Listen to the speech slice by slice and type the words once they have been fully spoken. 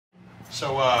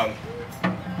So,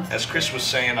 as Chris was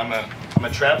saying, I'm a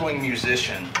traveling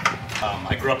musician.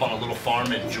 I grew up on a little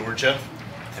farm in Georgia,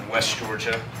 in West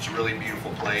Georgia. It's a really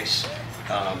beautiful place.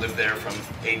 Lived there from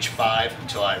age 5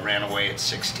 until I ran away at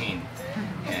 16.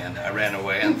 And I ran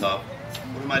away and thought,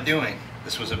 what am I doing?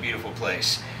 This was a beautiful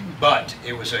place. But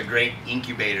it was a great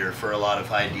incubator for a lot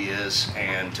of ideas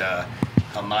and a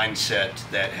mindset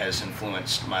that has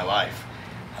influenced my life.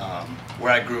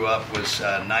 Where I grew up was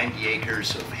 90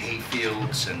 acres of hay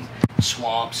fields and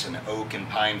swamps and oak and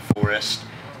pine forest.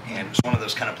 And it was one of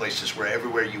those kind of places where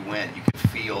everywhere you went, you could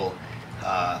feel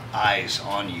eyes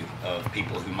on you of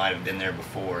people who might have been there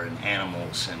before, and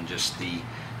animals, and just the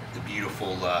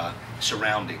beautiful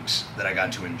surroundings that I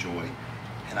got to enjoy.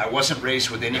 And I wasn't raised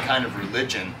with any kind of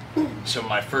religion, so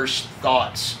my first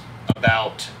thoughts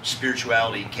about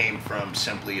spirituality came from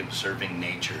simply observing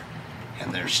nature.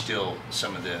 And there's still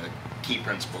some of the key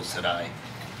principles that I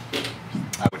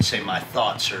would say my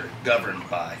thoughts are governed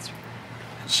by.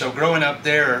 So growing up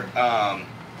there, a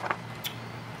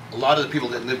lot of the people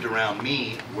that lived around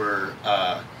me were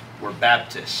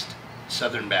Baptist,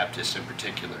 Southern Baptists in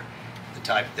particular, the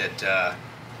type that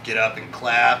get up and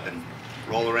clap and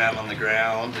roll around on the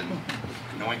ground and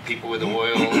anoint people with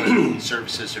oil, and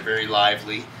services are very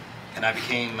lively. And I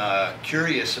became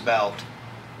curious about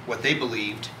what they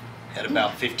believed at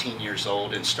about 15 years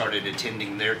old and started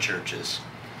attending their churches,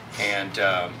 and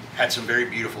had some very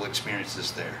beautiful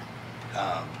experiences there.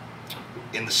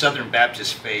 In the Southern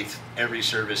Baptist faith, every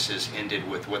service is ended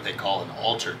with what they call an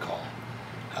altar call.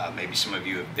 Maybe some of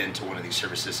you have been to one of these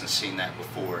services and seen that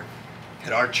before.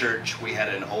 At our church, we had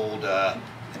an old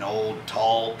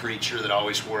tall preacher that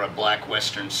always wore a black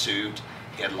Western suit.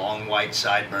 He had long white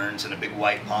sideburns and a big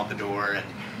white pompadour, and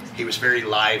he was very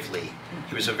lively.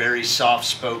 He was a very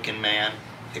soft-spoken man,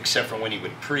 except for when he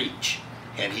would preach.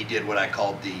 And he did what I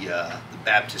called the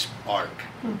Baptist bark.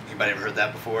 Anybody ever heard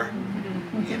that before?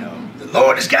 You know, the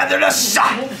Lord has gathered us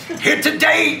here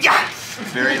today. Yeah!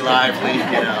 Very lively,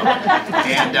 you know.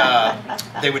 And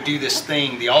they would do this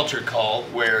thing, the altar call,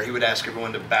 where he would ask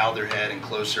everyone to bow their head and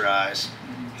close their eyes.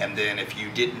 And then if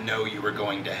you didn't know you were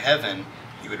going to heaven,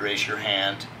 you would raise your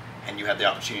hand, and you had the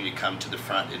opportunity to come to the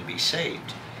front and be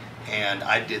saved. And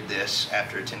I did this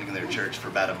after attending their church for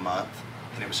about a month,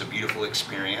 and it was a beautiful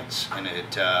experience, and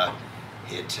it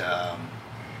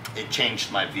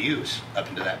changed my views up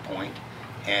until that point,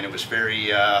 and it was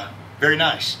very very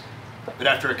nice. But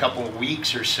after a couple of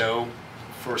weeks or so,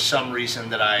 for some reason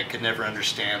that I could never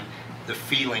understand, the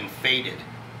feeling faded.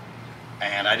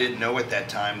 And I didn't know at that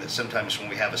time that sometimes when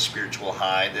we have a spiritual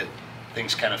high that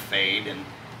things kind of fade, and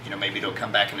you know, maybe it'll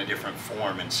come back in a different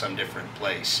form in some different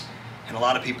place. And a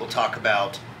lot of people talk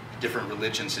about different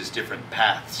religions as different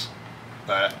paths,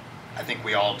 but I think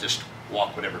we all just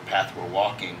walk whatever path we're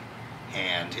walking,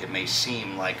 and it may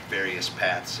seem like various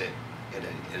paths at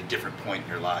a different point in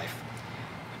your life.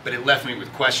 But it left me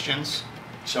with questions,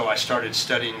 so I started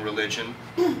studying religion.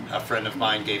 A friend of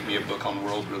mine gave me a book on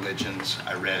world religions.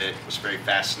 I read it, was very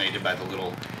fascinated by the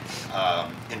little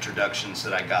introductions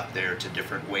that I got there to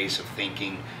different ways of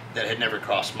thinking that had never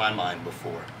crossed my mind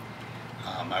before.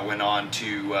 I went on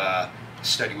to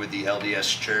study with the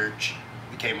LDS Church,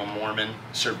 became a Mormon,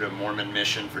 served a Mormon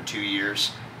mission for 2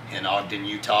 years in Ogden,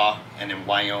 Utah, and in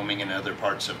Wyoming and other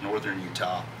parts of northern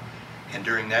Utah. And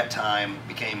during that time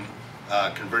became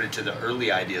converted to the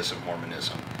early ideas of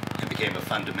Mormonism and became a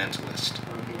fundamentalist.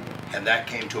 And that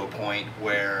came to a point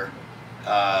where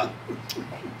I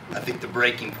think the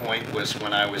breaking point was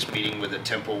when I was meeting with a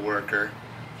temple worker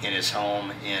in his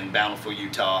home in Bountiful,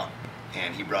 Utah,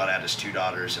 and he brought out his 2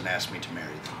 daughters and asked me to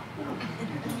marry them,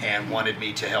 and wanted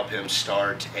me to help him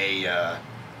start a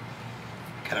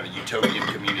kind of a utopian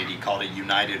community called a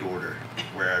United Order,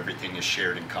 where everything is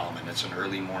shared in common. It's an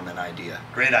early Mormon idea.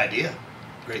 Great idea,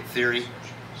 great theory.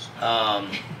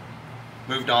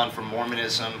 Moved on from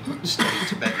Mormonism, studied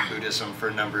Tibetan Buddhism for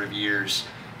a number of years,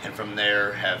 and from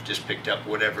there have just picked up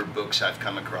whatever books I've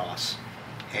come across.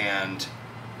 And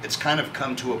it's kind of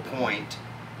come to a point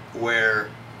where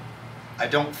I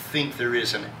don't think there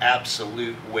is an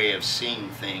absolute way of seeing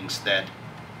things that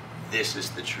this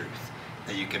is the truth,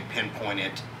 that you can pinpoint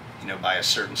it, you know, by a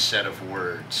certain set of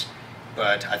words.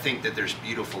 But I think that there's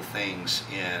beautiful things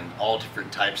in all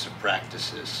different types of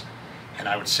practices. And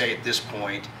I would say at this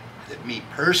point that me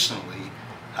personally,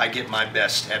 I get my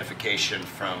best edification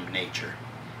from nature.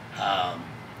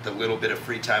 The little bit of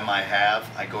free time I have,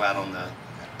 I go out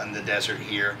on the desert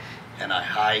here, and I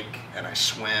hike and I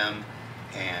swim,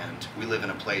 and we live in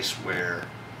a place where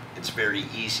it's very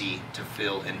easy to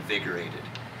feel invigorated.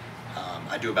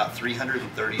 I do about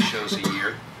 330 shows a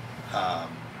year.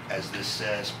 As this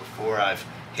says before, I've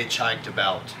hitchhiked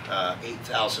about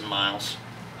 8,000 miles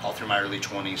all through my early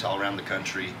 20s, all around the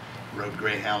country, rode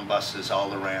Greyhound buses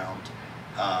all around,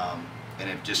 and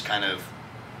have just kind of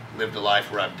lived a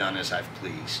life where I've done as I've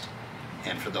pleased.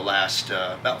 And for the last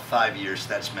about 5 years,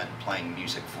 that's meant playing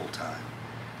music full time.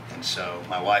 And so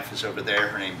my wife is over there,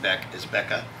 her name is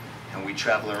Becca, and we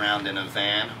travel around in a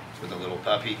van with a little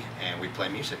puppy, and we play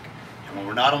music. And when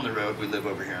we're not on the road, we live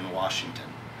over here in Washington.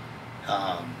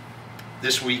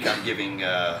 This week I'm giving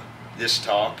this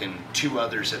talk and 2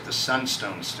 others at the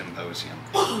Sunstone Symposium,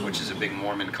 which is a big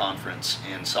Mormon conference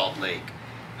in Salt Lake.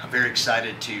 I'm very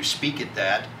excited to speak at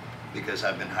that because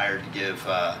I've been hired to give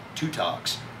 2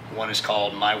 talks. One is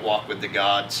called My Walk with the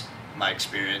Gods, my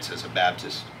experience as a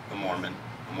Baptist, a Mormon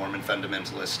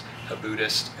fundamentalist, a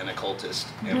Buddhist, an occultist,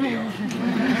 and beyond.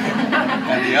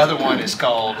 And the other one is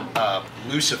called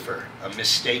Lucifer, a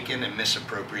mistaken and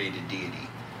misappropriated deity,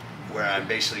 where I'm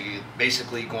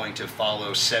basically going to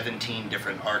follow 17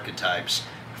 different archetypes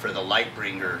for the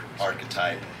Lightbringer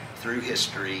archetype through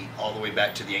history, all the way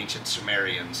back to the ancient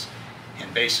Sumerians,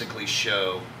 and basically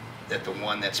show that the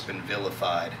one that's been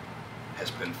vilified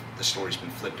the story's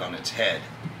been flipped on its head,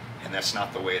 and that's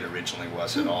not the way it originally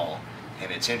was at all.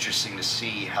 And it's interesting to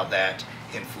see how that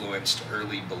influenced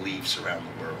early beliefs around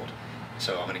the world.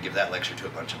 So I'm going to give that lecture to a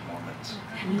bunch of Mormons.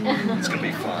 It's going to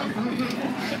be fun.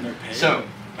 So,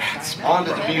 on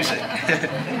to the music.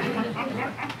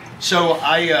 So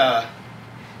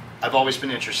I've always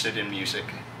been interested in music.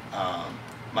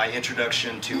 My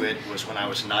introduction to it was when I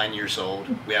was 9 years old.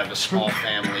 We have a small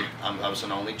family. I was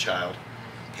an only child.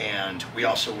 And we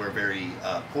also were a very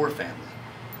poor family.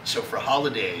 So for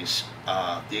holidays,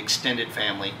 the extended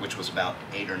family, which was about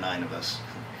 8 or 9 of us,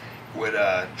 would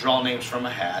draw names from a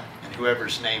hat, and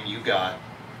whoever's name you got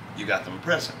them a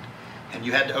present. And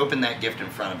you had to open that gift in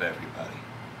front of everybody.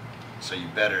 So you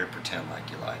better pretend like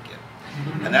you like it.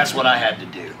 And that's what I had to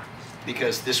do,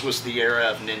 because this was the era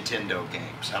of Nintendo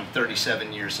games. I'm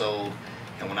 37 years old,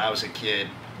 and when I was a kid,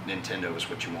 Nintendo was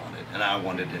what you wanted, and I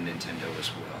wanted a Nintendo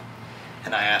as well.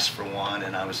 And I asked for one,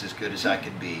 and I was as good as I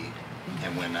could be.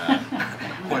 And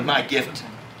when my gift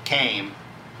came,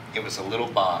 it was a little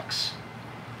box,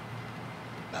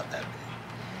 about that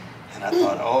big. And I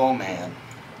thought, oh man,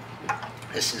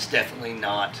 this is definitely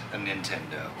not a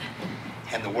Nintendo.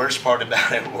 And the worst part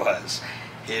about it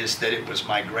is that it was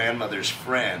my grandmother's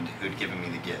friend who'd given me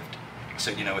the gift. So,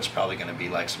 you know, it's probably going to be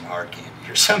like some hard candy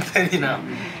or something, you know.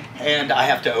 And I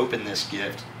have to open this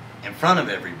gift in front of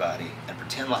everybody and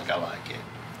pretend like I like it,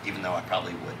 even though I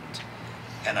probably wouldn't.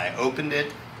 And I opened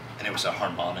it, and it was a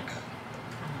harmonica.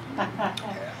 Yeah.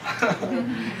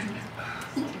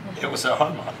 It was a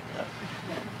harmonica.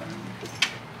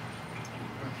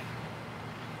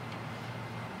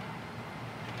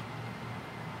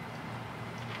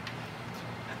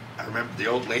 I remember the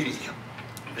old lady,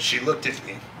 she looked at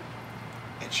me,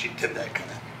 and she did that kind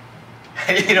of,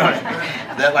 you know,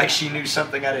 that like she knew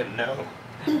something I didn't know.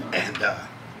 And I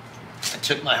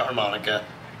took my harmonica,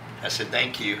 I said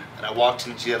thank you, and I walked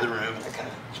into the other room, and I kind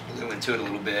of blew into it a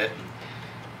little bit,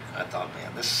 and I thought,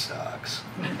 man, this sucks.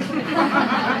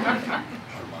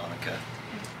 Harmonica.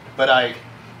 But I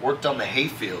worked on the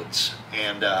hayfields,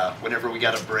 and whenever we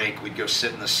got a break, we'd go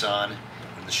sit in the sun,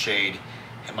 in the shade,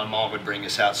 and my mom would bring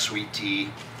us out sweet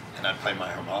tea, and I'd play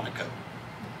my harmonica.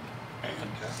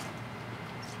 And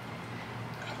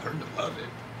I learned to love it.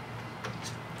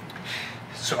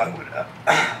 So I would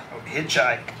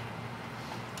hitchhike,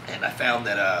 and I found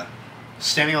that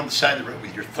standing on the side of the road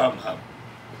with your thumb up,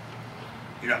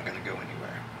 you're not going to go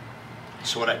anywhere.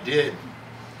 So what I did,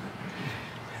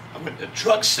 I went to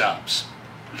truck stops,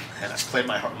 and I played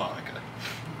my harmonica.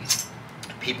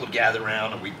 People would gather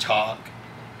around, and we'd talk,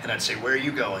 and I'd say, where are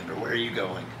you going, or where are you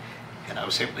going? And I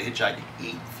was able to hitchhike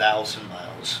 8,000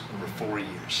 miles over 4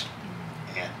 years,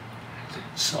 and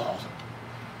saw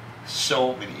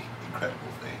so many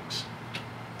incredible things,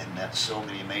 and met so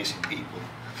many amazing people.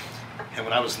 And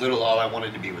when I was little, all I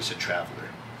wanted to be was a traveler,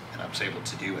 and I was able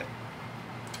to do it.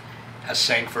 I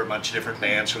sang for a bunch of different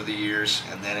bands over the years,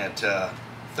 and then at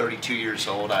 32 years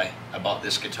old, I bought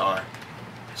this guitar,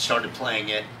 started playing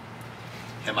it,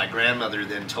 and my grandmother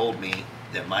then told me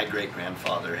that my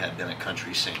great-grandfather had been a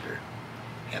country singer,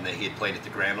 and that he had played at the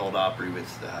Grand Ole Opry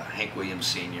with Hank Williams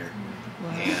Sr.,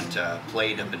 and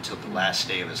played up until the last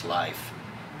day of his life,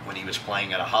 when he was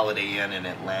playing at a Holiday Inn in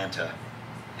Atlanta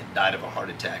and died of a heart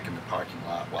attack in the parking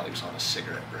lot while he was on a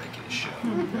cigarette break at his show.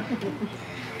 And,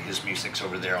 his music's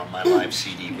over there on my live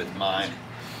CD with mine.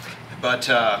 But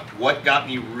what got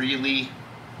me really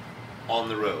on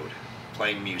the road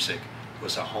playing music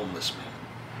was a homeless man.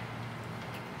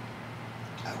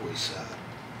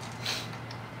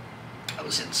 I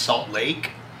was in Salt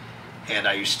Lake, and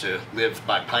I used to live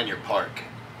by Pioneer Park.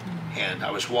 And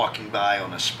I was walking by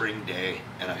on a spring day,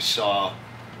 and I saw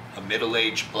a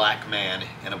middle-aged black man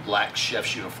in a black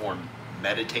chef's uniform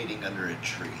meditating under a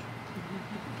tree.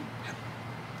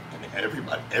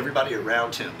 And everybody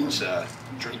around him was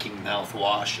drinking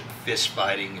mouthwash and fist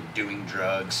fighting and doing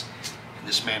drugs. And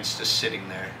this man's just sitting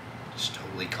there, just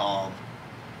totally calm.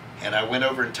 And I went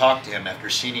over and talked to him after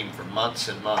seeing him for months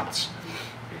and months.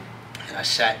 And I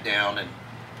sat down and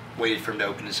waited for him to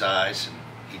open his eyes, and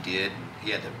he did. And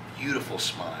he had a beautiful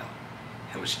smile.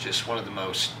 It was just one of the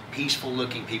most peaceful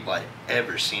looking people I'd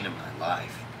ever seen in my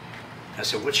life. And I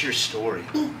said, "What's your story?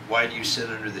 Why do you sit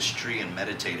under this tree and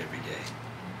meditate every day?"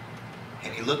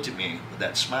 And he looked at me with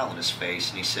that smile on his face,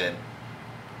 and he said,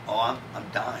 "Oh, I'm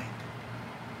dying."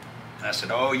 And I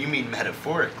said, "Oh, you mean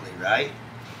metaphorically, right?"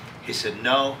 He said,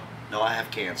 No, I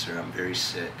have cancer. I'm very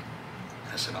sick."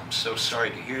 And I said, "I'm so sorry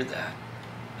to hear that."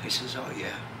 And he says, "Oh,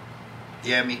 yeah.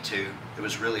 Yeah, me too. It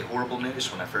was really horrible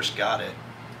news when I first got it."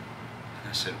 And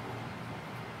I said,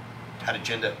 "Well, how did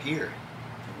you end up here?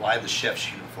 Why the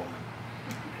chef's uniform?"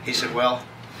 He said, "Well,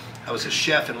 I was a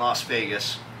chef in Las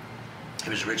Vegas. He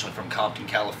was originally from Compton,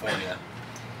 California.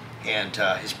 And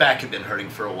his back had been hurting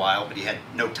for a while, but he had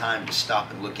no time to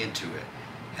stop and look into it.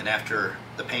 And after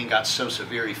the pain got so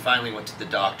severe, he finally went to the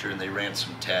doctor, and they ran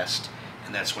some tests.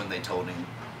 And that's when they told him,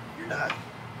 'You're not.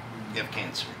 You have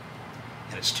cancer.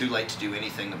 And it's too late to do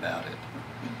anything about it.'"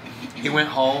 He went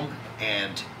home,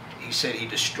 and he said he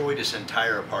destroyed his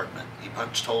entire apartment. He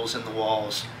punched holes in the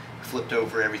walls, flipped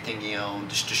over everything he owned,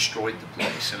 just destroyed the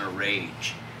place in a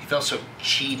rage. He felt so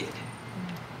cheated.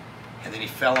 And then he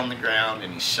fell on the ground,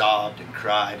 and he sobbed and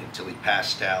cried until he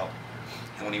passed out.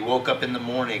 And when he woke up in the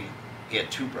morning, he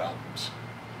had two problems.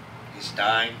 He's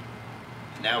dying,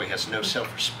 and now he has no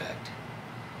self-respect.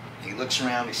 He looks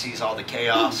around, he sees all the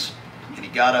chaos, and he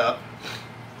got up.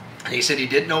 And he said he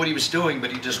didn't know what he was doing,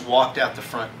 but he just walked out the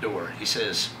front door. He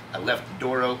says, "I left the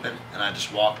door open, and I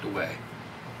just walked away."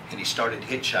 And he started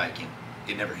hitchhiking.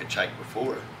 He'd never hitchhiked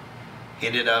before. He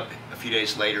ended up a few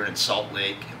days later in Salt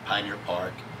Lake in Pioneer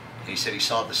Park. And he said he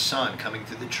saw the sun coming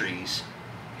through the trees,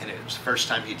 and it was the first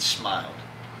time he'd smiled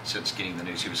since getting the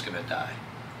news he was going to die.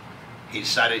 He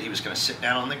decided he was going to sit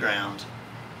down on the ground,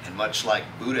 and much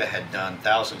like Buddha had done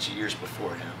thousands of years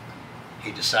before him,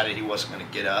 he decided he wasn't going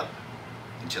to get up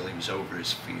until he was over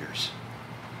his fears.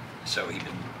 So he'd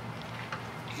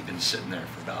been sitting there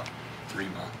for about 3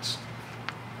 months.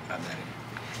 I met him.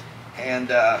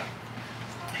 And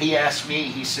he asked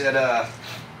me, he said,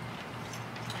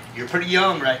 "You're pretty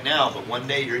young right now, but one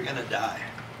day you're going to die."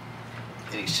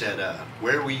 And he said,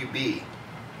 "Where will you be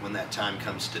when that time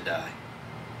comes to die?"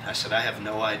 And I said, "I have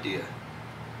no idea."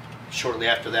 Shortly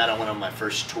after that, I went on my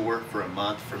first tour for a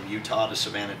month from Utah to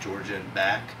Savannah, Georgia and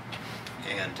back,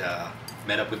 and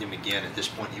met up with him again. At this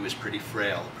point, he was pretty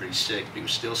frail, pretty sick, but he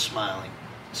was still smiling,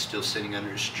 still sitting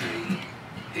under his tree.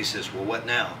 He says, "Well, what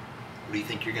now? What do you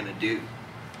think you're going to do?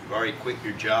 You've already quit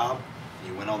your job, and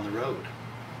you went on the road."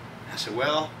 I said,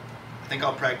 "Well, I think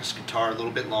I'll practice guitar a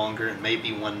little bit longer and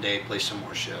maybe one day play some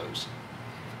more shows."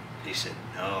 And he said,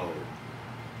 "No,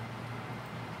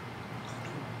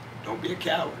 don't be a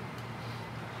coward.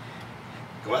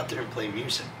 Go out there and play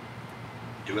music.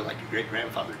 Do it like your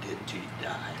great-grandfather did until you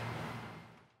die."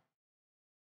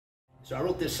 So I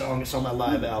wrote this song. It's on my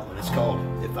live album. It's called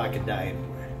 "If I Could Die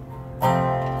Anywhere."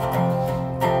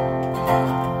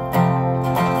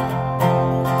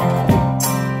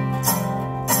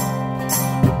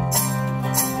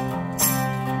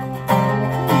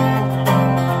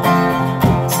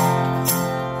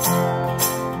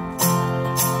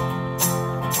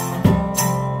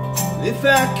 If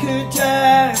I could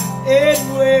die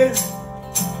anywhere,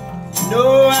 you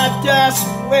know I'd die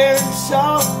somewhere in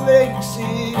Salt Lake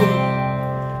City,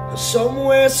 or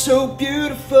somewhere so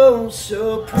beautiful,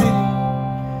 so pretty,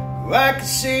 where I could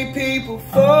see people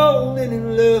falling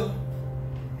in love,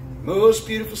 in the most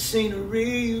beautiful scenery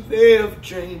you've ever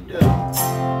dreamed of.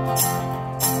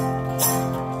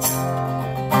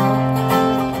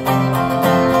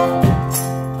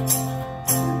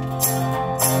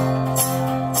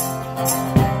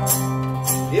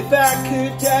 If I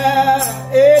could die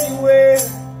anywhere,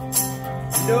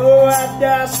 you know I'd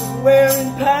die somewhere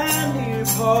in Pioneer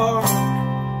Park,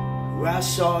 where I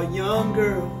saw a young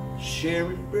girl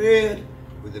sharing bread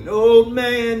with an old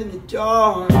man in the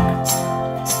dark.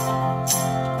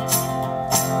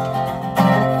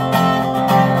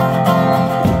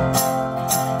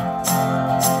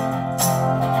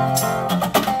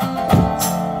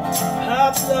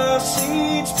 Poplar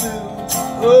seeds blew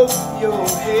over your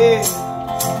head.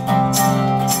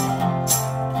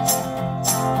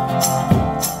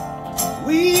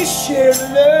 shared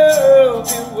love,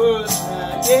 it was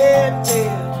not yet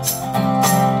dead.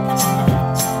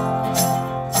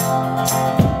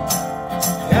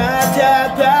 I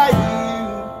died by you,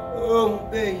 oh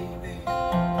baby,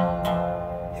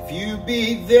 if you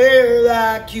be there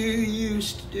like you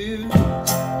used to do.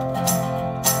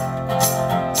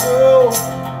 Oh,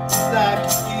 like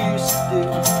you used to do.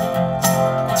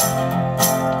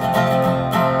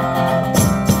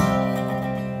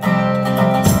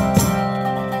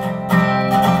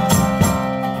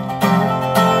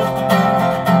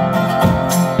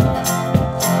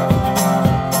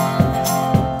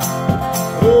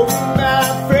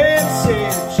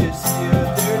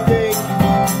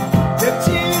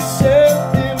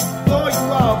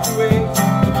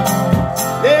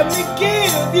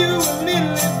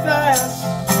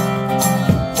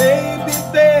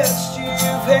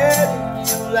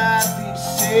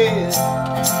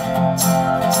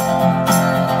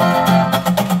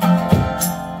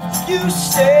 You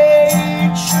stay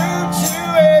true to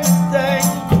anything.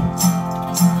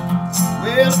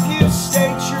 Well, if you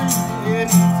stay true to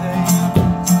anything,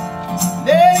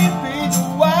 let it be the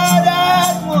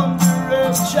wide-eyed wonder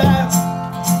of a child.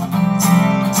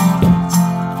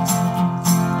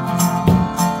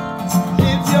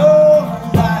 Live your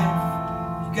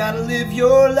life. You gotta live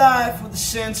your life with a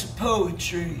sense of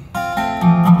poetry.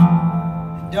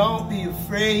 And don't be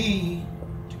afraid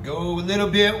to go a little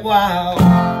bit wild.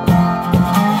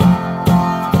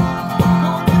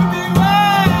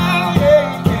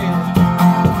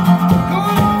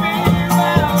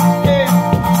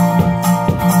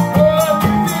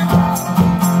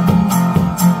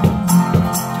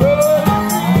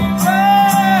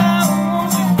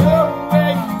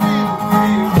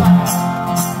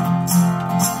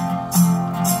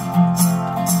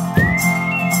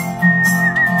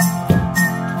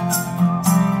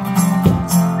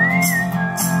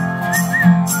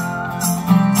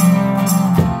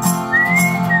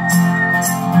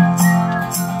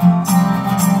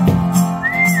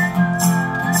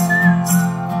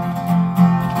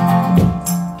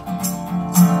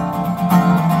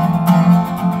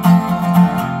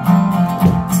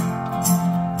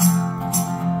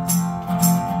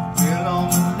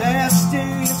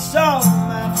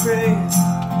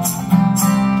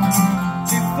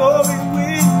 Before we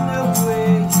went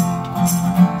away,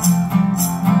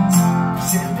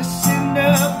 said, listen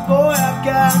up, boy, I've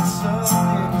got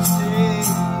something to say.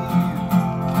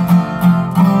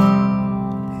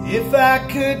 If I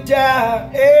could die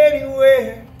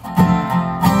anywhere,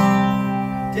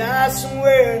 die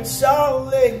somewhere in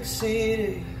Salt Lake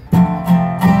City.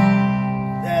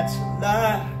 That's a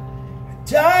lie.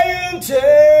 Die in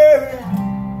turn,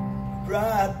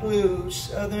 bright blue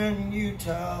southern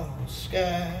Utah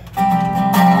sky.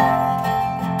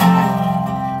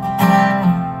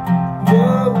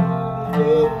 Whoa,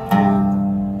 whoa, whoa.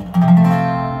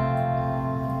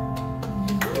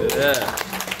 Yeah.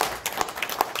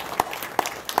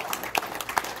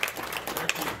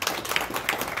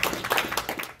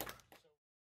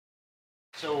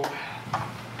 So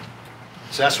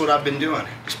that's what I've been doing.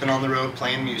 Just been on the road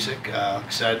playing music. Like I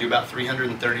said, I do about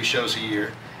 330 shows a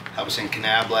year. I was in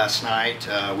Kanab last night.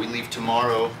 We leave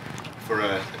tomorrow for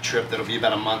a trip that'll be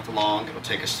about a month long. It'll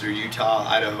take us through Utah,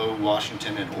 Idaho,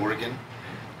 Washington, and Oregon.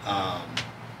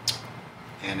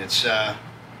 And it's a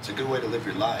good way to live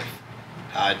your life.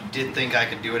 I didn't think I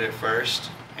could do it at first,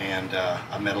 and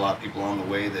I met a lot of people on the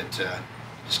way that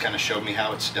just kind of showed me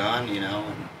how it's done, you know,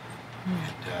 and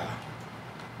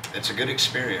it's a good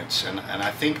experience. And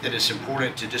I think that it's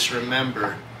important to just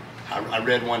remember. I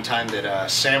read one time that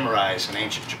samurais in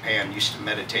ancient Japan used to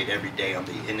meditate every day on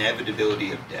the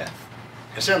inevitability of death.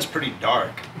 It sounds pretty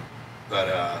dark, but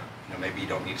you know, maybe you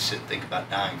don't need to sit and think about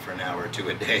dying for an hour or two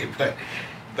a day. But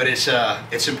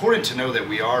it's important to know that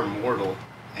we are mortal,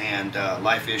 and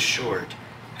life is short.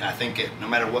 And I think no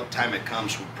matter what time it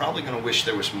comes, we're probably going to wish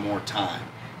there was more time,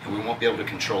 and we won't be able to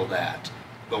control that.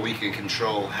 But we can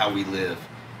control how we live.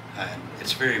 And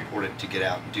it's very important to get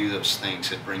out and do those things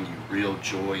that bring you real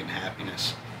joy and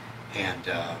happiness. And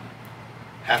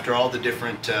after all the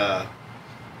different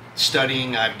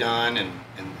studying I've done and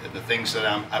the things that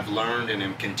I've learned and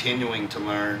am continuing to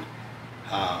learn,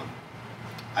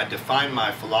 I define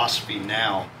my philosophy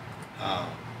now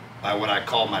by what I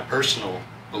call my personal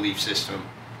belief system.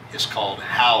 It's called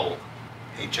HOWL,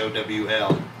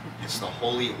 H-O-W-L. It's the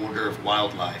Holy Order of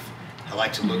Wildlife. I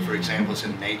like to look for examples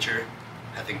in nature.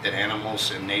 I think that animals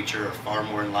in nature are far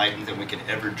more enlightened than we could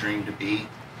ever dream to be.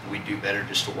 And we do better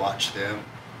just to watch them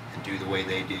and do the way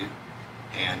they do.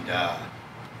 And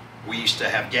we used to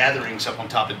have gatherings up on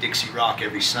top of Dixie Rock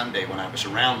every Sunday when I was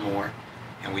around more.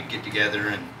 And we'd get together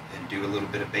and and do a little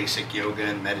bit of basic yoga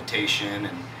and meditation,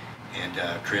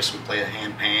 and Chris would play the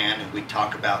handpan, and we'd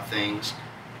talk about things.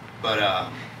 But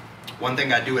one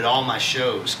thing I do at all my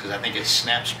shows, because I think it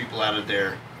snaps people out of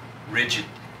their rigid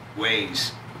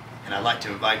ways, and I'd like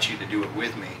to invite you to do it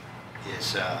with me,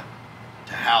 is to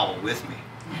howl with me.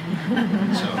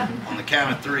 So on the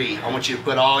count of 3, I want you to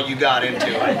put all you got into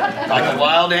it, like a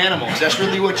wild animal, because that's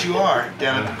really what you are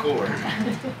down at the core,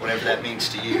 whatever that means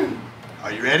to you.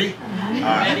 Are you ready? All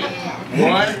right.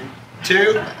 1,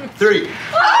 2, 3.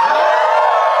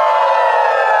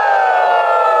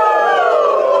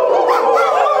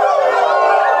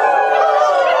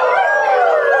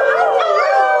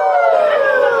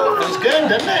 Feels good,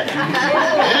 doesn't it?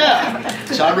 Yeah.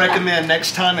 So I recommend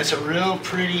next time it's a real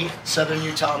pretty southern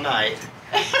Utah night,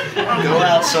 go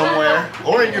out somewhere,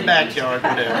 or in your backyard,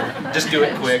 whatever. Just do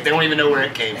it quick. They won't even know where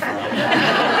it came from.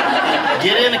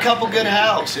 Get in a couple good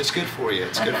howls. It's good for you.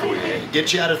 It's good for you. It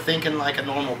gets you out of thinking like a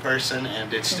normal person,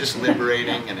 and it's just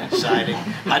liberating and exciting.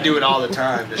 I do it all the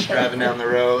time, just driving down the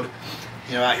road.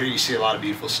 You know, out here you see a lot of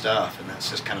beautiful stuff, and that's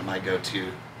just kind of my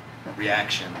go-to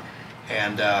reaction.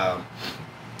 And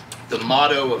the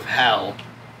motto of howl,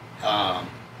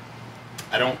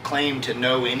 I don't claim to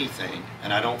know anything,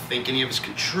 and I don't think any of us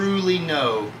can truly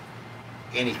know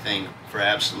anything for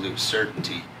absolute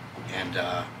certainty. And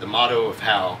the motto of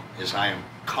howl is, I am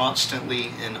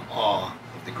constantly in awe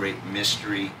of the great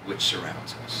mystery which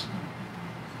surrounds us.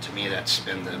 To me, that's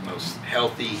been the most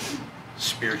healthy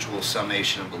spiritual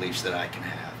summation of beliefs that I can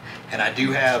have. And I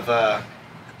do have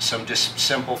some just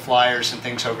simple flyers and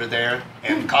things over there,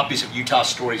 and copies of Utah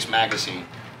Stories magazine.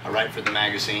 I write for the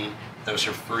magazine. Those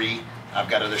are free. I've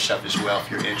got other stuff as well if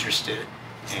you're interested.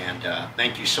 And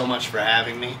thank you so much for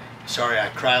having me. Sorry I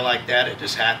cry like that, it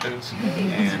just happens.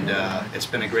 And it's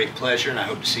been a great pleasure, and I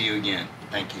hope to see you again.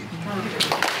 Thank you.